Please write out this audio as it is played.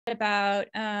about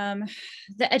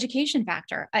the education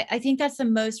factor. I think that's the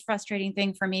most frustrating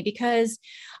thing for me, because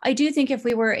I do think if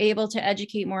we were able to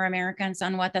educate more Americans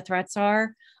on what the threats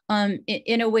are,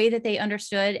 in a way that they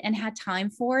understood and had time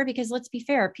for, because let's be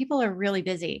fair, people are really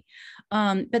busy,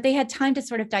 but they had time to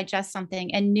sort of digest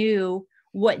something and knew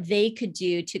what they could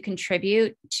do to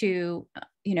contribute to,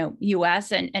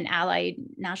 U.S. and allied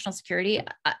national security.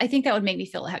 I think that would make me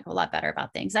feel a heck of a lot better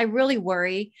about things. I really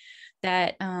worry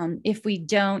that if we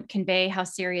don't convey how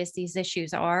serious these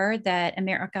issues are, that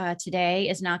America today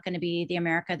is not going to be the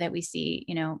America that we see,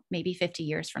 maybe 50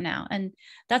 years from now. And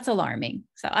that's alarming.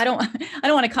 So I don't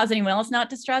want to cause anyone else not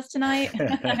to stress tonight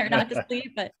or not to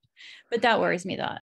sleep, but that worries me,